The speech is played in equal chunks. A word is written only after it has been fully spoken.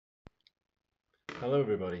Hello,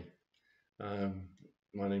 everybody. Um,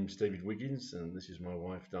 my name's David Wiggins, and this is my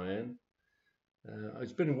wife Diane.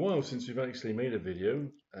 It's been a while since we've actually made a video.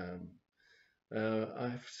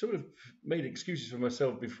 I've sort of made excuses for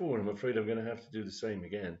myself before, and I'm afraid I'm going to have to do the same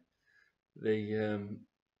again. The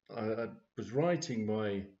I was writing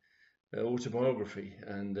my autobiography,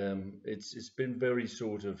 and it's been very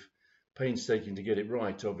sort of painstaking to get it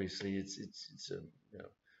right. Obviously, it's you know,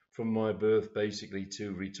 from my birth basically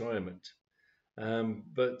to retirement.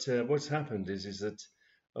 But what's happened is that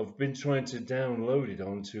I've been trying to download it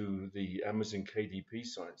onto the Amazon KDP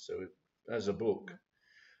site, so as a book,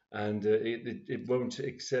 and it won't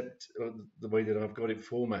accept the way that I've got it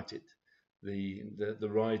formatted, the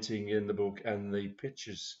writing in the book and the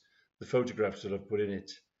pictures, the photographs that I've put in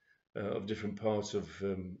it of different parts of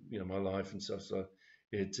my life and stuff. So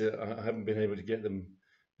I haven't been able to get them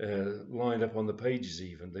lined up on the pages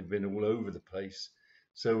even. They've been all over the place.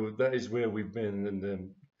 So that is where we've been, and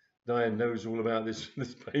Diane knows all about this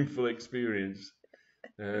this painful experience.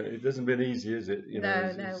 It hasn't been easy, is it? No,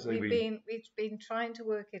 As no, say we, we've been trying to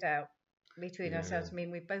work it out between yeah, ourselves. I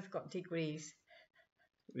mean, we've both got degrees,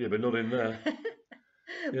 yeah, but not in there.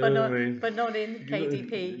 You but know what not I mean? but not in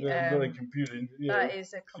KDP. Not in computing. That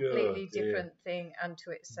is a God, completely yeah, different thing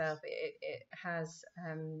unto itself. It has,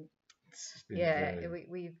 it's been yeah, very,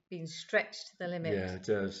 we've been stretched to the limit yeah, it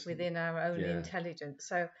does, within our own yeah, intelligence.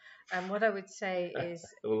 So, what I would say is,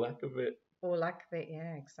 or lack of it. or lack of it,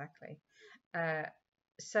 yeah, exactly. Uh,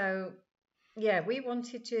 so yeah, we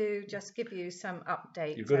wanted to just give you some You've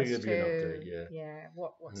updates got to as give me an update, to, yeah. yeah,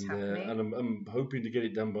 what's And happening. I'm hoping to get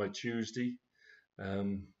it done by Tuesday.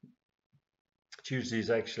 Um, Tuesday is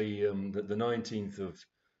actually the 19th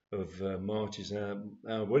of March is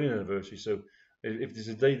our wedding anniversary. So if there's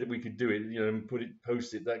a day that we could do it, and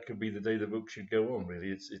post it, that could be the day the book should go on. Really,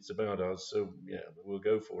 it's about us. So yeah, we'll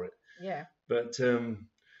go for it. Yeah. But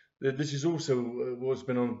this is also what's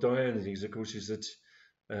been on Diane's things, of course, is that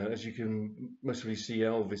as you can mostly see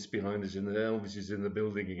Elvis behind us, and Elvis is in the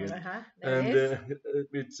building again. Uh-huh. There he And is.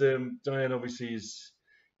 it's Diane obviously is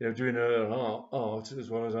doing her art as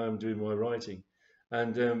well as I am doing my writing.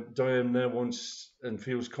 And Diane now wants and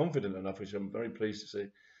feels confident enough, which I'm very pleased to say,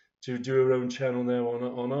 to do her own channel now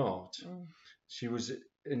on art. Mm, She was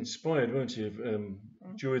inspired, weren't she, mm.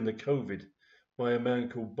 during the COVID by a man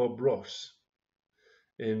called Bob Ross.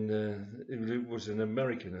 It was an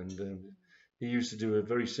American, and he used to do a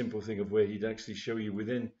very simple thing of where he'd actually show you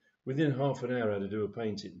within half an hour how to do a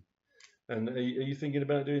painting. And are you thinking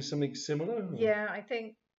about doing something similar? Or? Yeah, I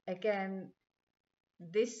think again,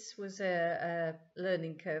 this was a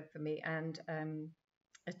learning curve for me and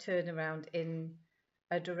a turnaround in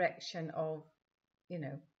a direction of, you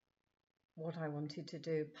know, what I wanted to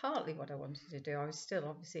do, partly what I wanted to do. I was still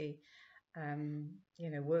obviously,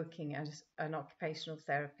 working as an occupational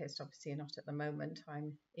therapist, obviously not at the moment.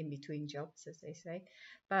 I'm in between jobs, as they say.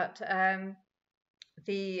 But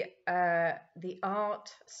the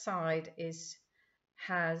art side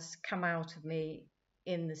has come out of me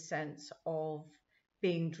in the sense of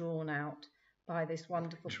being drawn out by this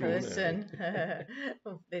wonderful Drawn out. person,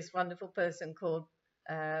 this wonderful person called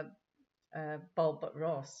uh, Bob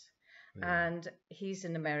Ross, Yeah. and he's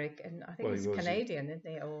an American. I think Well, he he's was. Canadian, isn't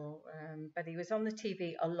he? Or but he was on the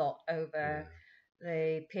TV a lot Yeah. over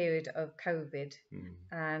the period of COVID, Mm,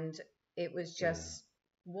 and it was yeah. just,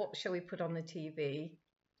 what shall we put on the TV?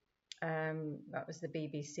 That was the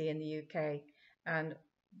BBC in the UK, and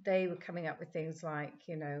they were coming up with things like,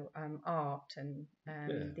 art and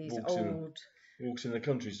Yeah. these old, Walks in the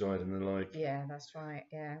countryside and the like. yeah, that's right,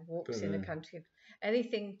 yeah, But walks in the country,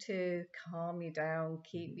 anything to calm you down,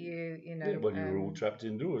 keep you, yeah. Well, you were all trapped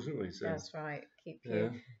indoors, weren't we? So that's right, yeah.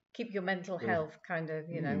 keep your mental But, health kind of,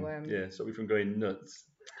 yeah. Stop you from going nuts.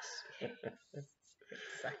 yes,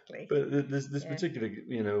 exactly, But this yeah, particular,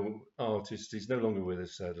 artist, he's no longer with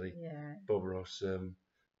us, sadly, yeah, Bob Ross.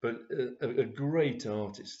 But a great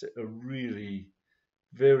artist, a really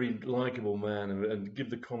very likable man, and give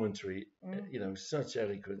the commentary, mm, such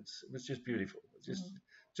eloquence. It was just beautiful. Just mm.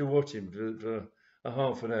 to watch him for a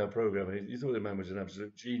half an hour program, you thought the man was an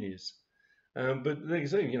absolute genius. But like I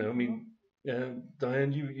say, I Mhm. mean,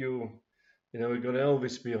 Diane, we've got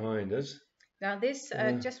Elvis behind us. Now, this,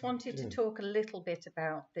 Uh, just wanted to yeah, talk a little bit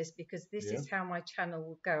about this because this yeah, is how my channel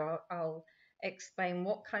will go. I'll explain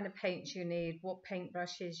what kind of paints you need, what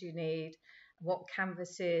paintbrushes you need, what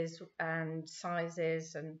canvases and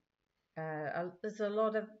sizes, and there's a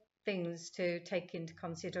lot of things to take into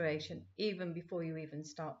consideration even before you even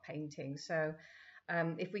start painting. So,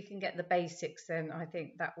 if we can get the basics, then I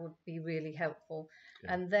think that would be really helpful.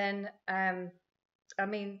 yeah, And then, I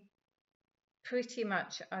mean, pretty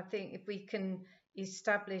much, I think if we can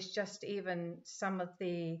establish just even some of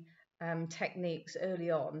the techniques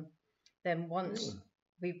early on, then once Yeah.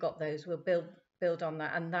 we've got those, we'll build on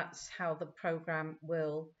that, and that's how the program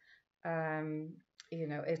will, um,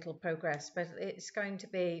 it'll progress. But it's going to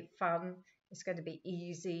be fun. It's going to be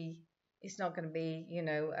easy. It's not going to be,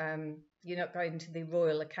 you're not going to the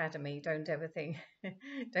Royal Academy. Don't ever think,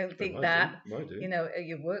 don't It think might do. that. Might do.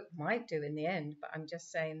 Your work might do in the end, but I'm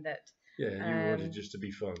just saying that Yeah, you want it um, just to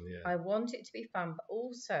be fun. Yeah. I want it to be fun, but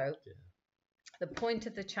also Yeah. the point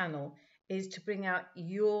of the channel is to bring out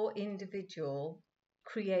your individual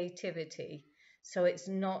creativity. So it's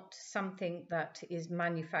not something that is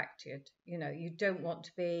manufactured. You don't want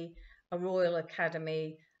to be a Royal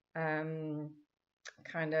Academy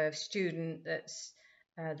kind of student that's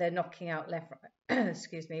they're knocking out left,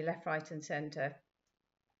 excuse me, left, right, and centre,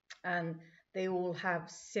 and they all have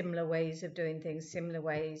similar ways of doing things, similar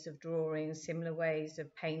ways of drawing, similar ways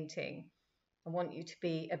of painting. I want you to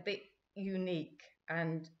be a bit unique,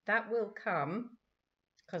 and that will come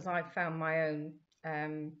because I've found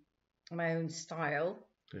um, my own style.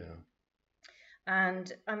 Yeah.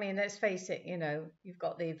 And I mean, let's face it, you've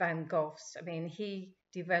got the Van Goghs. I mean, he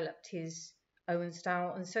developed his own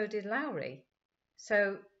style, and so did Lowry.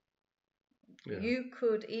 So Yeah. you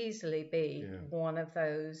could easily be Yeah. one of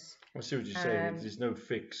those. I see what you're saying. There's no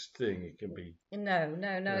fixed thing. It can be. No,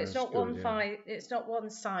 no, no. Yeah, It's it's not good. Yeah. it's not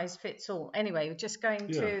one size fits all. Anyway, we're just going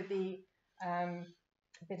Yeah. to the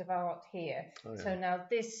bit of art here. Oh, yeah. So now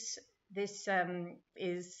this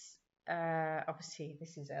is obviously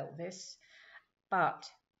this is Elvis, but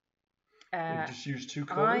You just use two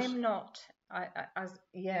colours. I'm not.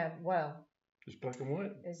 Yeah. Well, Just black and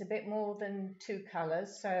white. there's a bit more than two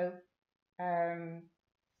colours. So um,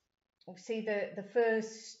 see the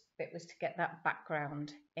first bit was to get that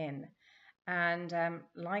background in. And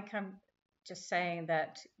like I'm just saying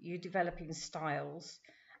that you're developing styles,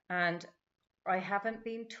 and I haven't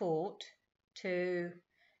been taught to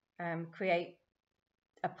create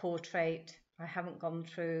a portrait. I haven't gone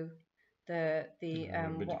through the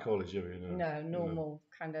With the college, have you? no normal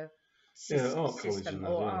kind of art college system and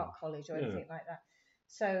or that. Yeah. art college or anything like that.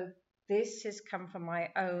 So this has come from my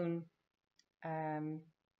own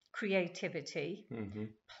creativity,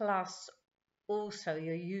 plus also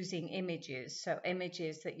you're using images, so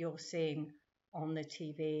images that you're seeing on the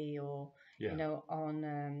TV or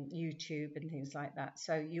on YouTube and things like that.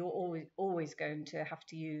 So you're always going to have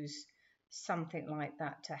to use something like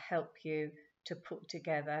that to help you to put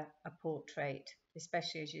together a portrait,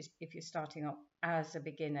 especially if you're starting up as a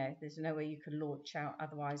beginner. There's no way you can launch out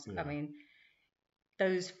otherwise. I mean,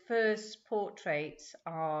 those first portraits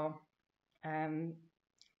are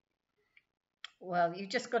well, you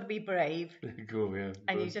just got to be brave. Cool, yeah.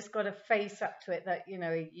 And you just got to face up to it that,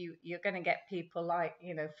 you're going to get people like,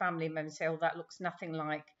 family members say, oh, that looks nothing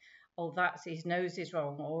like, oh, that's his nose is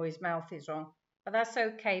wrong or his mouth is wrong. But that's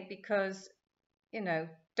okay because,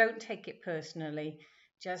 don't take it personally.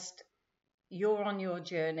 Just you're on your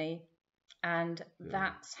journey, and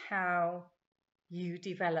that's how you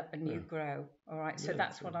develop and you grow. All right. So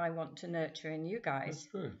that's what I want to nurture in you guys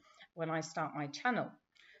when I start my channel.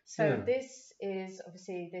 So this is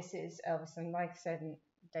Elvis, and like I said, and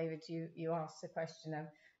David, you asked the question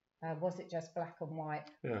of was it just black and white?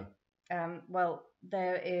 Yeah. Well,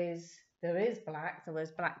 there is black. There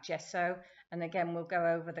was black gesso, and again we'll go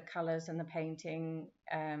over the colours and the painting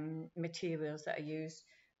materials that are used.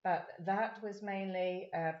 But that was mainly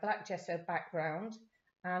black gesso background,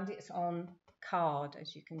 and it's on card,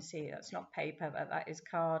 as you can see. That's not paper, but that is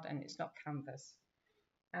card, and it's not canvas.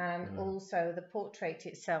 And also the portrait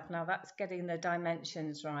itself. Now that's getting the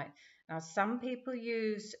dimensions right. Now some people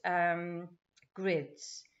use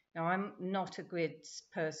grids. Now I'm not a grids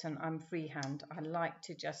person. I'm freehand. I like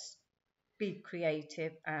to just be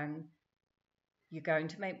creative, and you're going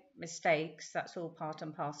to make mistakes. That's all part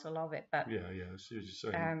and parcel of it. But I see what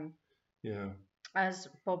you're saying. As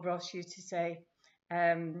Bob Ross used to say,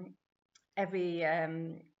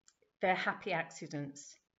 they're happy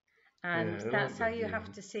accidents. And that's how you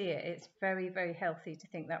have to see it. It's very, very healthy to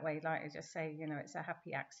think that way. Like I just say, it's a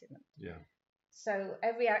happy accident. Yeah. So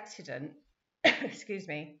every accident, excuse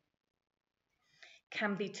me,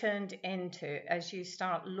 can be turned into, as you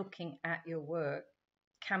start looking at your work,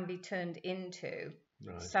 can be turned into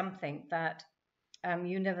something that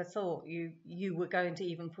you never thought you were going to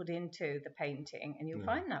even put into the painting. And you'll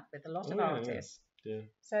find that with a lot of artists. Yeah.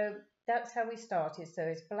 So that's how we started. So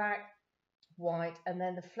it's black, white, and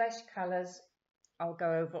then the flesh colors. I'll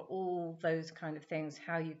go over all those kind of things,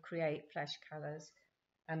 how you create flesh colors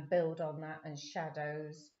and build on that, and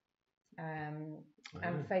shadows.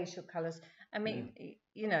 and facial colours. I mean,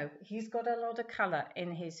 you know, he's got a lot of colour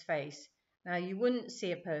in his face. Now, you wouldn't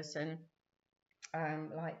see a person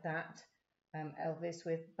like that, Elvis,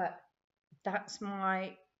 but that's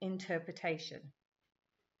my interpretation.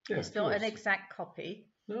 Yeah, it's not an exact copy.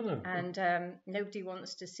 No. And nobody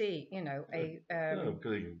wants to see, you know, a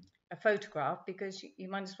photograph, because you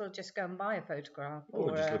might as well just go and buy a photograph,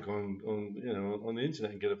 or just look on you know, on the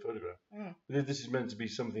internet and get a photograph. This is meant to be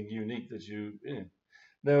something unique that you.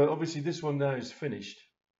 Now, obviously, this one now is finished.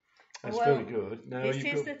 That's very good. Now, this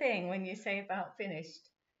is the thing when you say about finished.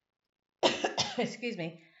 Excuse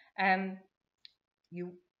me.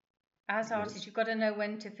 You, as artists, you've got to know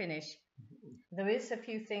when to finish. There is a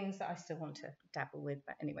few things that I still want to dabble with,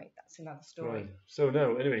 but anyway, that's another story. Right. So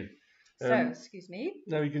now, anyway. So, excuse me.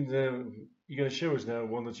 Now you're going to show us now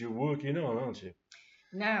one that you're working on, aren't you?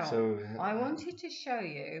 Now, so, I wanted to show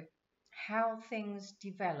you how things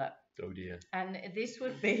develop. Oh dear. And this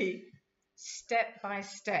would be step by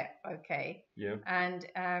step, okay? Yeah. And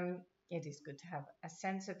it is good to have a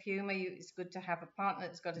sense of humour. It's good to have a partner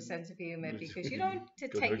that's got a sense of humour, because you don't have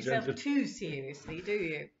to take yourself too seriously, do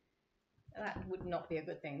you? That would not be a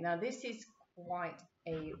good thing. Now, this is quite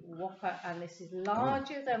a whopper, and this is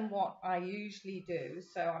larger than what I usually do.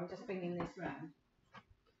 So I'm just bringing this round.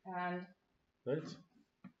 And right.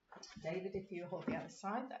 David, if you hold the other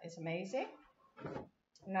side, that is amazing.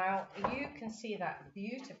 Now, you can see that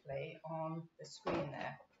beautifully on the screen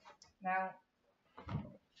there. Now,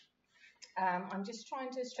 I'm just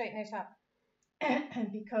trying to straighten it up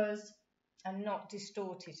because I'm not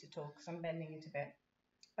distort it at all, because I'm bending it a bit.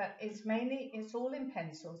 But it's all in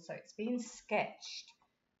pencil, so it's been sketched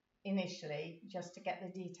initially just to get the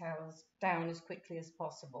details down as quickly as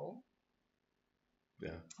possible.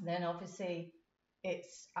 Yeah. Then obviously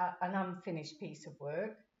it's an unfinished piece of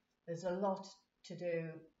work. There's a lot to do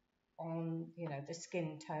on, you know, the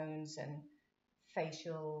skin tones and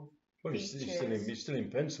facial features. It's still in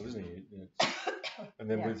pencil, isn't it? Yeah. And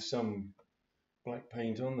then with some black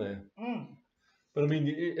paint on there. But I mean,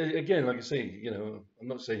 again, like I say, you know, I'm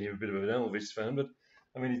not saying you're a bit of an Elvis fan, but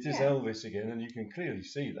I mean, it is Elvis again, and you can clearly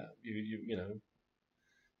see that. You know,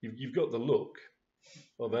 you've got the look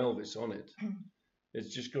of Elvis on it.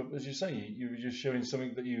 It's just got, as you say, you're just showing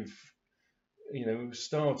something that you've, you know,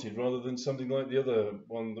 started, rather than something like the other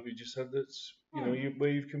one that we just had. That's, you know, where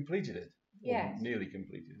you've completed it, or nearly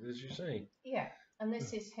completed it, as you say. Yeah, and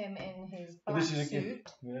this is him in his black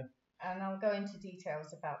suit. Yeah. And I'll go into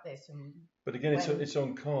details about this. But again, it's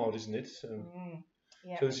on card, isn't it? So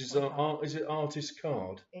this is is it artist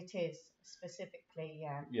card? It is, specifically,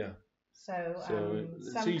 yeah. Yeah. So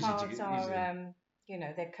some cards are, you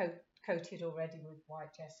know, they're coated already with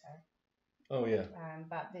white gesso. Oh yeah.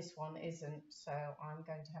 But this one isn't, so I'm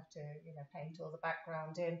going to have to, you know, paint all the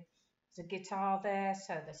background in. There's a guitar there,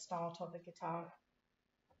 so the start of the guitar.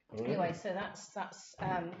 Anyway, so that's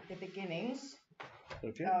the beginnings.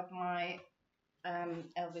 Okay. Of my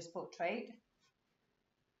Elvis portrait.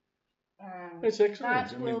 That's excellent.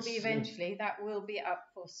 That will be eventually. That will be up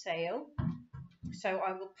for sale. So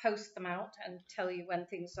I will post them out and tell you when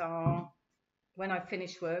things are, when I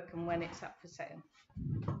finish work and when it's up for sale.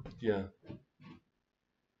 Yeah.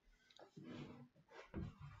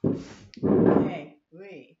 Okay,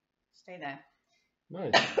 stay there.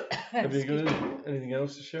 Nice. Have you got anything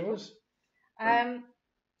else to show us?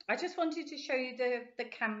 I just wanted to show you the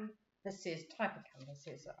canvases, type of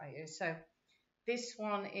canvases that I use. So this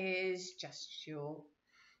one is just your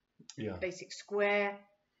basic square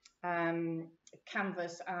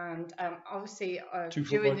canvas, and obviously 2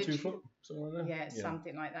 foot by 2 foot, something like that. Yeah,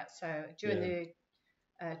 something like that. So during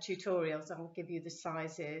the tutorials, I'll give you the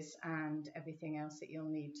sizes and everything else that you'll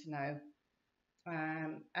need to know.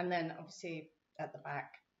 And then obviously at the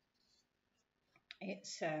back,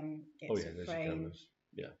 it's a frame.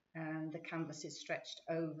 Yeah. And the canvas is stretched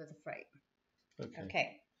over the frame.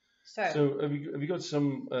 Okay. So have you got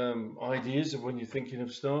some ideas of when you're thinking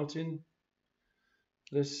of starting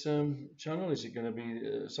this channel? Is it going to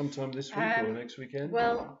be sometime this week or next weekend?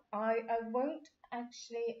 Well, I won't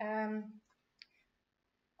actually.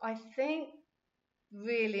 I think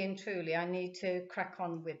really and truly I need to crack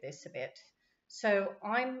on with this a bit. So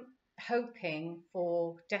I'm hoping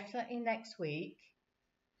for definitely next week.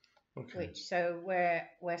 Okay.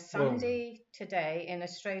 We're Sunday today. In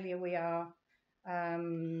Australia we are.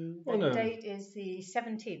 The date is the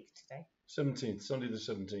 17th today. 17th, Sunday the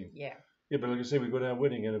 17th. Yeah. Yeah, but like I say, we've got our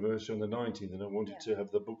wedding anniversary on the 19th, and I wanted to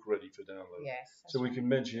have the book ready for download. Yes. So we can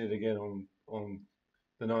mention it again on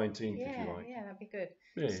the 19th, if you like. Yeah, that'd be good.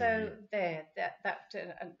 Yeah, so there, that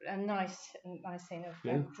a nice thing of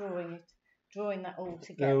drawing it drawing that all Now,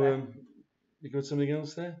 together. you got something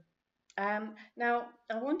else there? Now,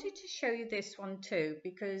 I wanted to show you this one too,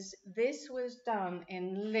 because this was done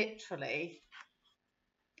in literally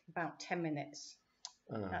about 10 minutes.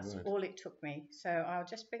 That's Right. all it took me. So I'll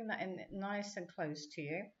just bring that in nice and close to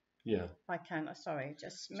you Yeah. if I can. Oh, sorry,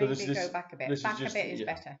 just So maybe go back a bit. this is Back a just, bit is yeah.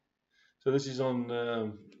 better. So this is on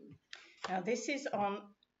Now, this is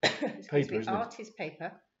on, excuse paper, me, isn't it? artist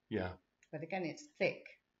paper, Yeah. but again, it's thick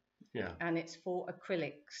Yeah. and it's for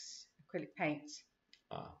acrylic paints.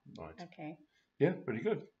 Right. Okay. Yeah, pretty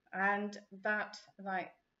good. And that,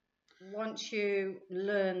 like, once you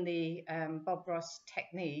learn the Bob Ross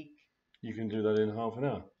technique, You can do that in half an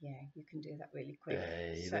hour. yeah, you can do that really quick.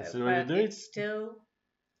 Hey, So, that's the way to but do it. it's still,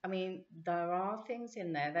 I mean, there are things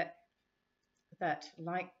in there that,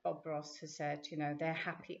 like Bob Ross has said, you know, they're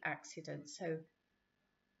happy accidents. So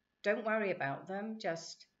don't worry about them.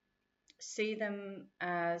 Just see them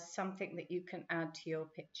as something that you can add to your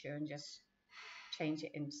picture and just change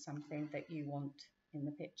it into something that you want in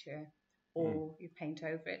the picture, or you paint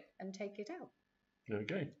over it and take it out.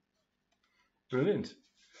 Okay. Brilliant.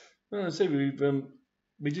 Well, I say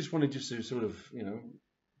we just wanted just to sort of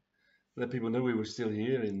let people know we were still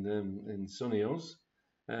here in sunny Oz.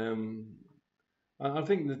 Um, I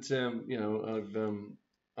think that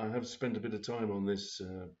I have spent a bit of time on this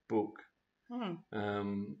book.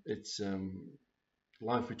 It's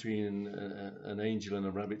Life Between an Angel and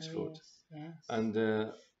a Rabbit's Oh, Foot, yes, yes. and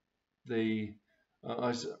the I,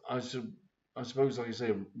 s- I su- I suppose, like I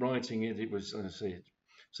say, writing it, it was, I say,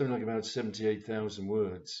 something like about 78,000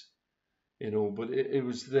 words in all. But it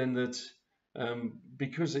was then that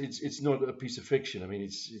because it's not a piece of fiction. I mean,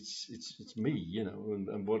 it's me,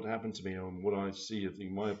 and what happened to me and what I see of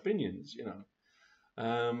my opinions,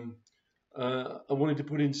 Um, I wanted to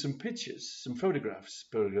put in some pictures, some photographs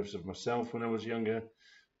of myself when I was younger,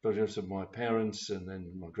 photographs of my parents and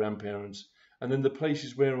then my grandparents, and then the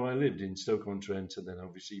places where I lived in Stoke-on-Trent, and then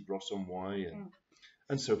obviously Ross-on-Wye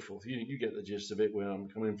and so forth. You get the gist of it where I'm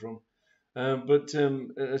coming from. But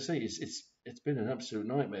I say it's been an absolute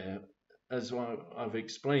nightmare, as I've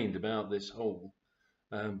explained about this whole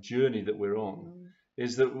journey that we're on.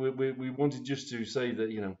 Is that we wanted just to say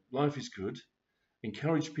that life is good,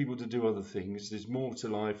 encourage people to do other things. There's more to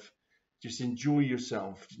life. Just enjoy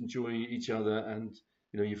yourself, enjoy each other, and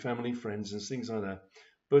your family, friends, and things like that.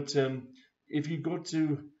 But if you've got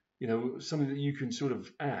to, something that you can sort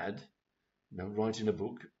of add, writing a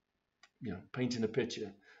book, painting a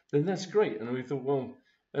picture, then that's great. And we thought, well,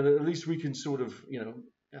 and at least we can sort of,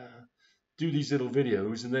 do these little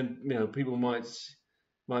videos, and then people might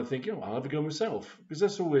think, I'll have a go myself, because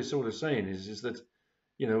that's all we're sort of saying is that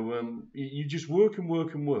you just work and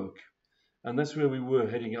work and work, and that's where we were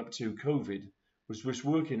heading up to COVID, was just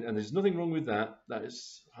working, and there's nothing wrong with that. That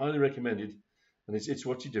is highly recommended, and it's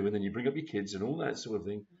what you do, and then you bring up your kids and all that sort of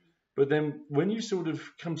thing. But then when you sort of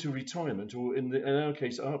come to retirement, or in our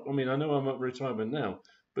case, I mean, I know I'm at retirement now,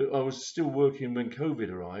 but I was still working when COVID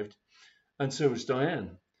arrived, and so was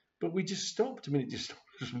Diane. But we just stopped. I mean, it just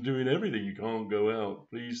stopped us from doing everything. You can't go out.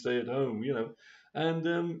 Please stay at home.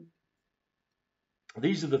 And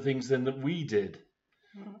these are the things then that we did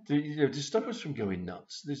to stop us from going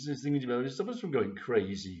nuts. This thing about to stop us from going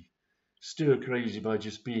crazy, stir crazy by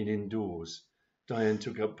just being indoors. Diane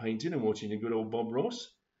took up painting and watching a good old Bob Ross,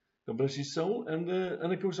 God bless his soul, and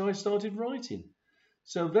of course I started writing.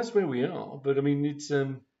 So that's where we are. But I mean, it's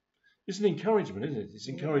an encouragement, isn't it? It's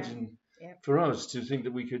encouraging for us to think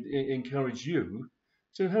that we could encourage you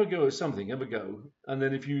to have a go at something, have a go, and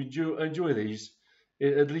then if you enjoy these,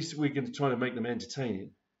 at least we can try to make them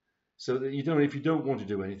entertaining. So that if you don't want to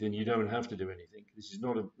do anything, you don't have to do anything. This is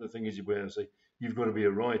not a thing as you where I say you've got to be a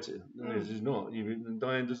writer. No, this is not.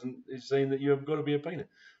 Diane is saying that you have got to be a painter,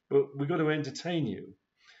 but we've got to entertain you,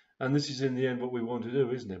 and this is in the end what we want to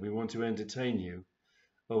do, isn't it? We want to entertain you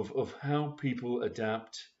of how people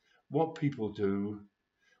adapt, what people do,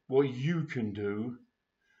 what you can do,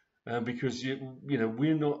 because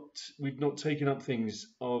we've not taken up things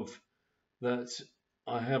of that.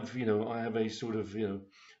 I have a sort of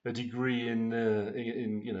a degree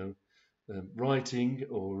in writing,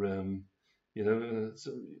 or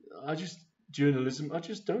so I just journalism. I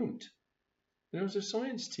just don't. I was a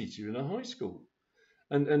science teacher in a high school,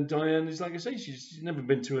 and Diane is, like I say, she's never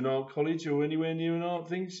been to an art college or anywhere near an art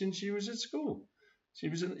thing since she was at school.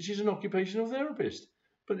 She's an occupational therapist,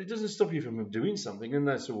 but it doesn't stop you from doing something, and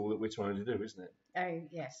that's all that we're trying to do, isn't it? Oh,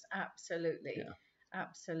 yes, absolutely. Yeah.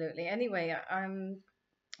 Absolutely. Anyway,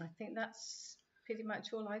 I think that's pretty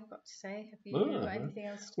much all I've got to say. Have you got anything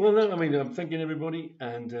else to Well, no, I mention? mean, I'm thanking everybody,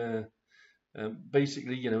 and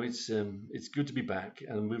basically, it's good to be back,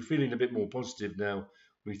 and we're feeling a bit more positive now.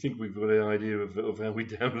 We think we've got an idea of how we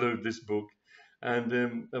download this book,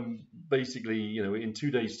 and basically, in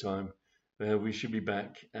 2 days' time, we should be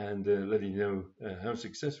back and letting you know how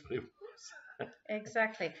successful it was.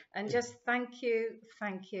 Exactly. And just thank you,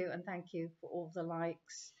 and thank you for all the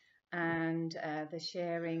likes and the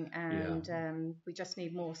sharing. Yeah. And we just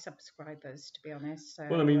need more subscribers, to be honest. So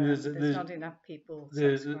Well, I mean, there's not enough people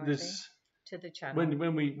subscribing there's to the channel.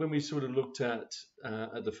 when we sort of looked at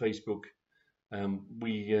the Facebook,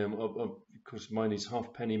 we of course mine is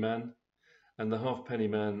Halfpenny Man, and the Halfpenny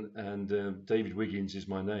Man and David Wiggins is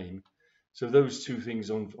my name. So those two things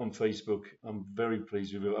on Facebook, I'm very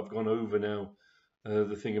pleased with. I've gone over now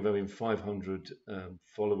the thing of having 500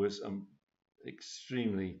 followers. I'm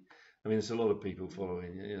extremely. I mean, there's a lot of people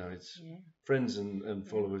following. It's Yeah, friends and yeah.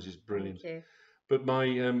 followers is brilliant. Thank you. But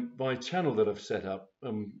my channel that I've set up,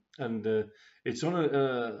 and it's on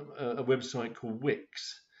a website called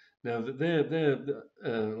Wix. Now they're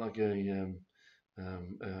like a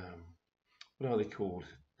what are they called?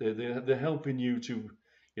 They're helping you to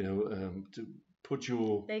put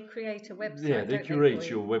your They create a yeah, website, they don't they, for curate you?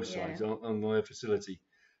 your Yeah. website on their facility.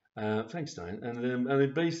 Thanks, Diane. And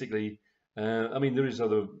then basically, I mean, there is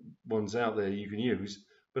other ones out there you can use,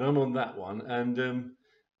 but I'm on that one, and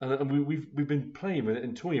we've been playing with it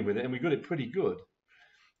and toying with it, and we got it pretty good.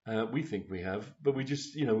 We think we have, but we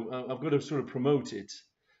just, I've got to sort of promote it,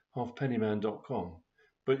 halfpennyman.com.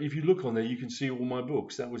 But if you look on there, you can see all my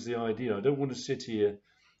books. That was the idea. I don't want to sit here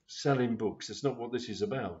selling books. That's not what this is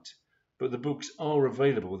about. But the books are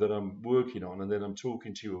available that I'm working on and then I'm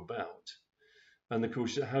talking to you about. And of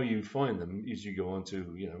course, how you find them is you go on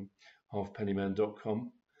to,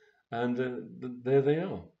 halfpennyman.com, and there they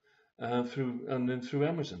are, through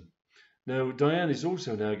Amazon. Now, Diane is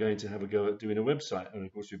also now going to have a go at doing a website, and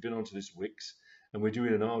of course, we've been onto this Wix, and we're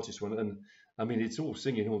doing an artist one, and I mean, it's all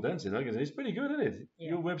singing, all dancing. I can say it's pretty good, isn't it? Yeah.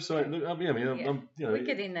 Your website, look, I mean, Yeah. We're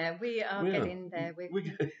getting there. We are we are, getting there.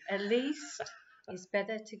 we, At least it's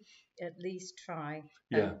better to at least try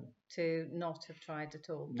yeah, than to not have tried at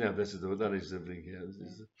all. yeah. That is the thing. Yeah,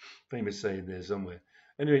 there's a famous saying there somewhere.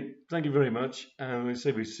 Anyway, thank you very much, and we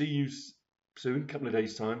say we'll see you soon, a couple of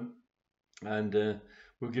days time, and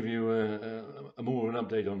we'll give you a more of an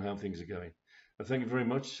update on how things are going. Thank you very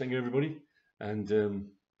much. Thank you, everybody. And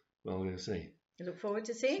well, I'm going to say, I look forward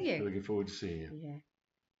to seeing you. looking forward to seeing you. Yeah.